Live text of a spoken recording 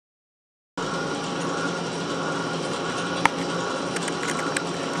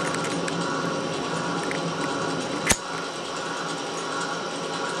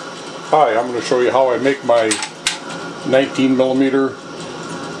Hi, I'm going to show you how I make my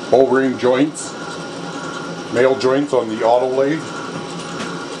 19mm O-ring joints, nail joints on the auto lathe.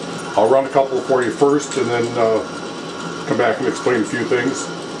 I'll run a couple for you first and then come back and explain a few things.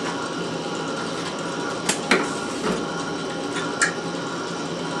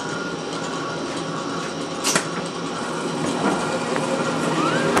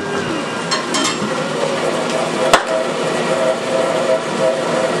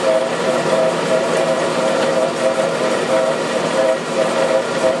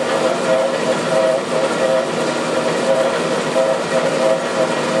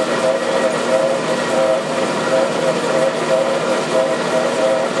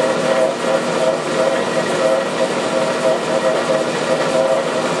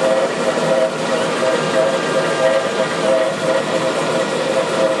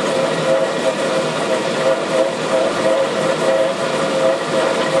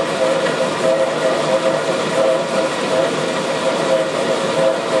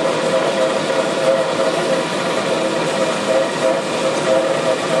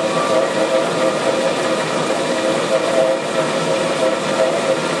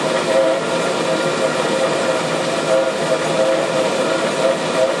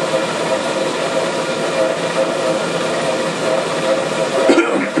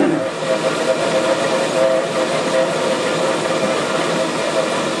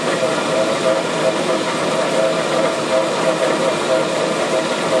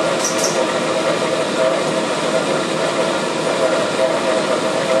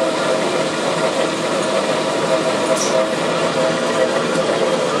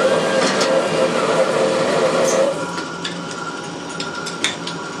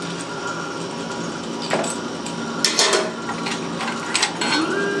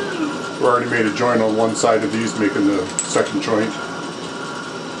 We already made a joint on one side of these, making the second joint.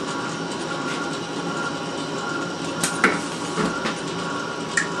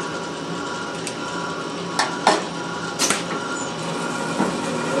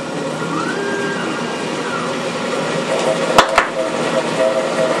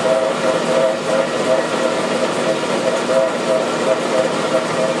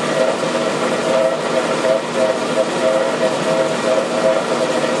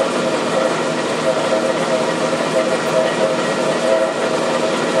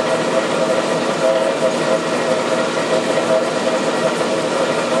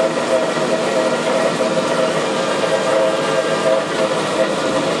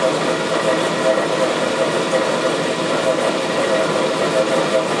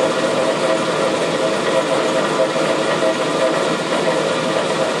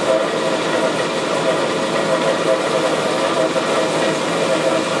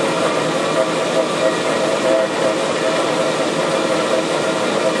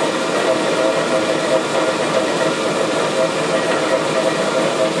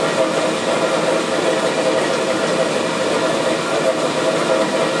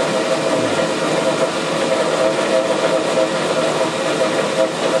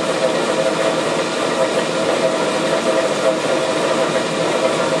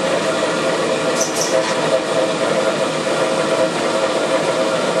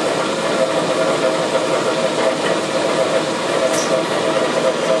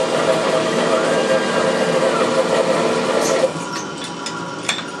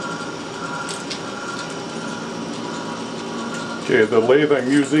 Okay, the lathe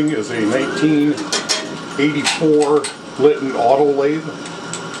I'm using is a 1984 Litton Autolathes.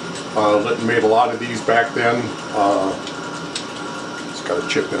 Litton made a lot of these back then. It's got a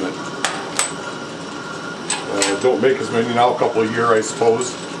chip in it. Don't make as many now, a couple a year I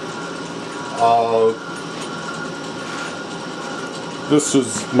suppose. This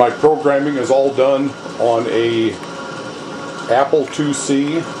is, my programming is all done on a Apple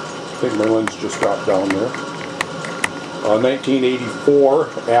IIc. I think my lens just dropped down there.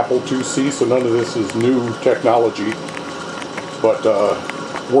 1984 Apple IIc, so none of this is new technology, but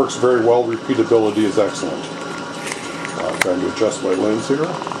works very well. Repeatability is excellent. I'm trying to adjust my lens here.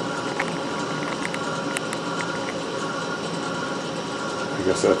 I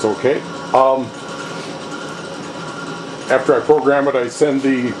guess that's okay. After I program it, I send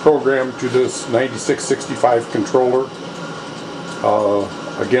the program to this 9665 controller.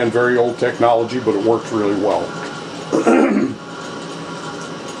 Again, very old technology, but it works really well.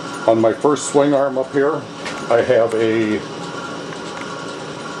 On my first swing arm up here, I have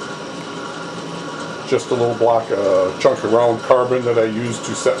just a little block, chunk of round carbon that I use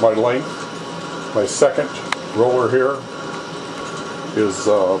to set my length. My second roller here is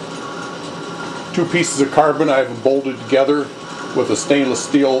two pieces of carbon I have bolted together with a stainless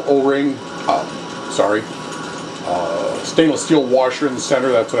steel O-ring, stainless steel washer in the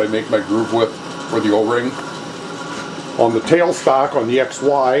center. That's what I make my groove with for the O-ring. On the tailstock, on the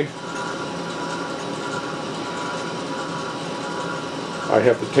XY, I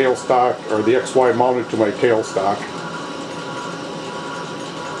have the tailstock, or the XY mounted to my tailstock,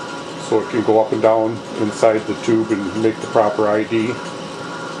 so it can go up and down inside the tube and make the proper ID.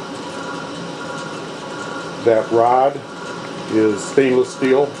 That rod is stainless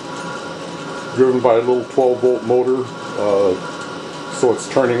steel, driven by a little 12-volt motor, so it's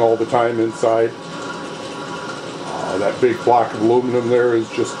turning all the time inside. That big block of aluminum there is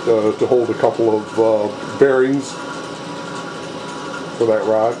just to hold a couple of bearings for that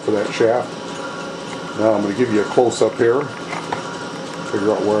rod, for that shaft. Now I'm going to give you a close-up here,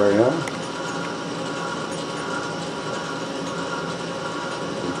 figure out where I am.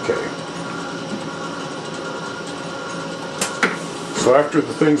 Okay. So after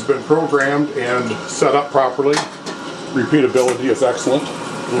the thing's been programmed and set up properly, repeatability is excellent.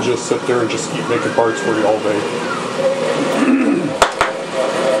 We'll just sit there and just keep making parts for you all day.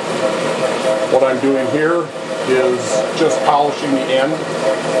 What I'm doing here is just polishing the end.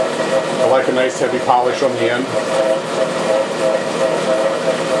 I like a nice heavy polish on the end.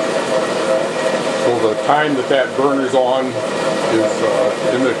 So the time that burner's on is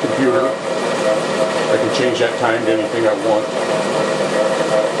in the computer. I can change that time to anything I want.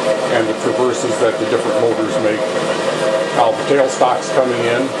 And the traverses that the different motors make. How the tailstock's coming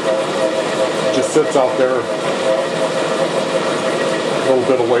in. It just sits out there a little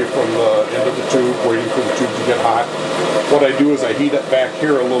bit away from the end of the tube, waiting for the tube to get hot. What I do is I heat it back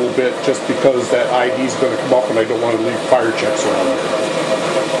here a little bit just because that ID is going to come up and I don't want to leave fire checks around there.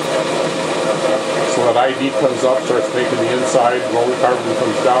 So that ID comes up, starts making the inside, roller carbon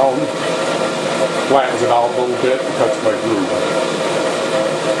comes down, flattens it out a little bit, and cuts my groove.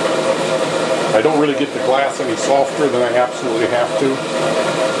 I don't really get the glass any softer than I absolutely have to.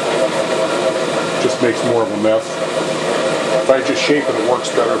 Just makes more of a mess. If I just shape it, it works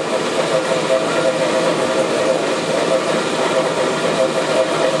better.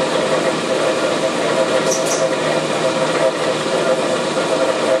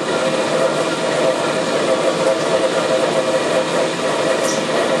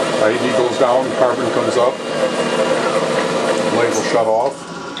 ID goes down, carbon comes up, lathe will shut off.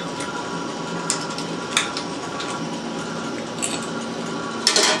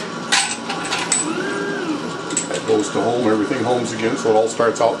 Goes to home, everything homes again, so it all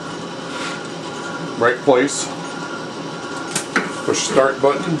starts out right place. Push start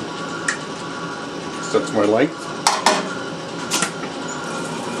button, sets my length,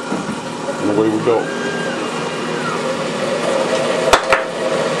 and away we go.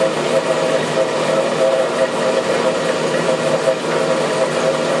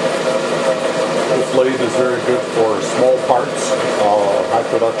 This lathe is very good for small parts, high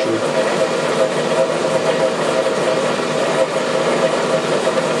production.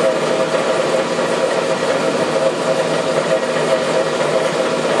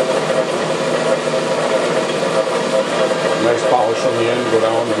 Nice polish on the end, go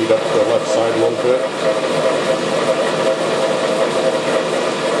down, heat up the left side a little bit.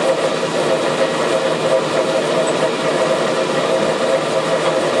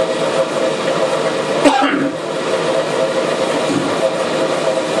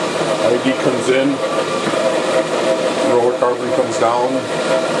 ID comes in, roller carbon comes down,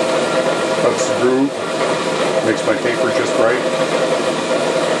 cuts the groove, makes my taper just right.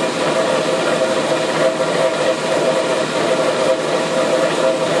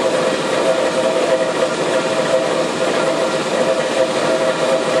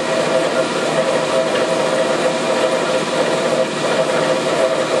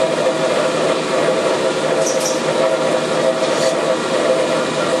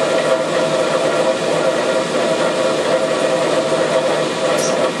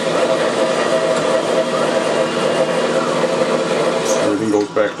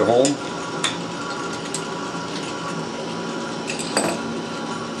 Back to home.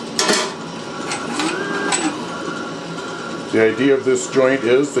 The idea of this joint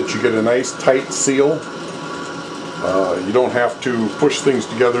is that you get a nice tight seal. You don't have to push things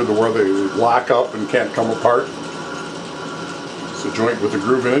together to where they lock up and can't come apart. It's a joint with a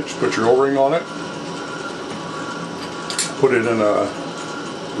groove in it. Just put your O-ring on it. Put it in a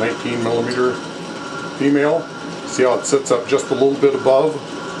 19mm female. See how it sits up just a little bit above?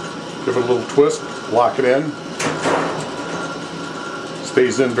 Give it a little twist, lock it in.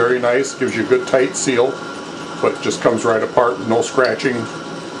 Stays in very nice, gives you a good tight seal, but just comes right apart with no scratching,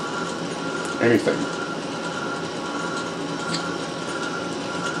 anything.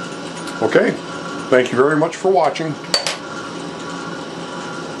 Okay, thank you very much for watching.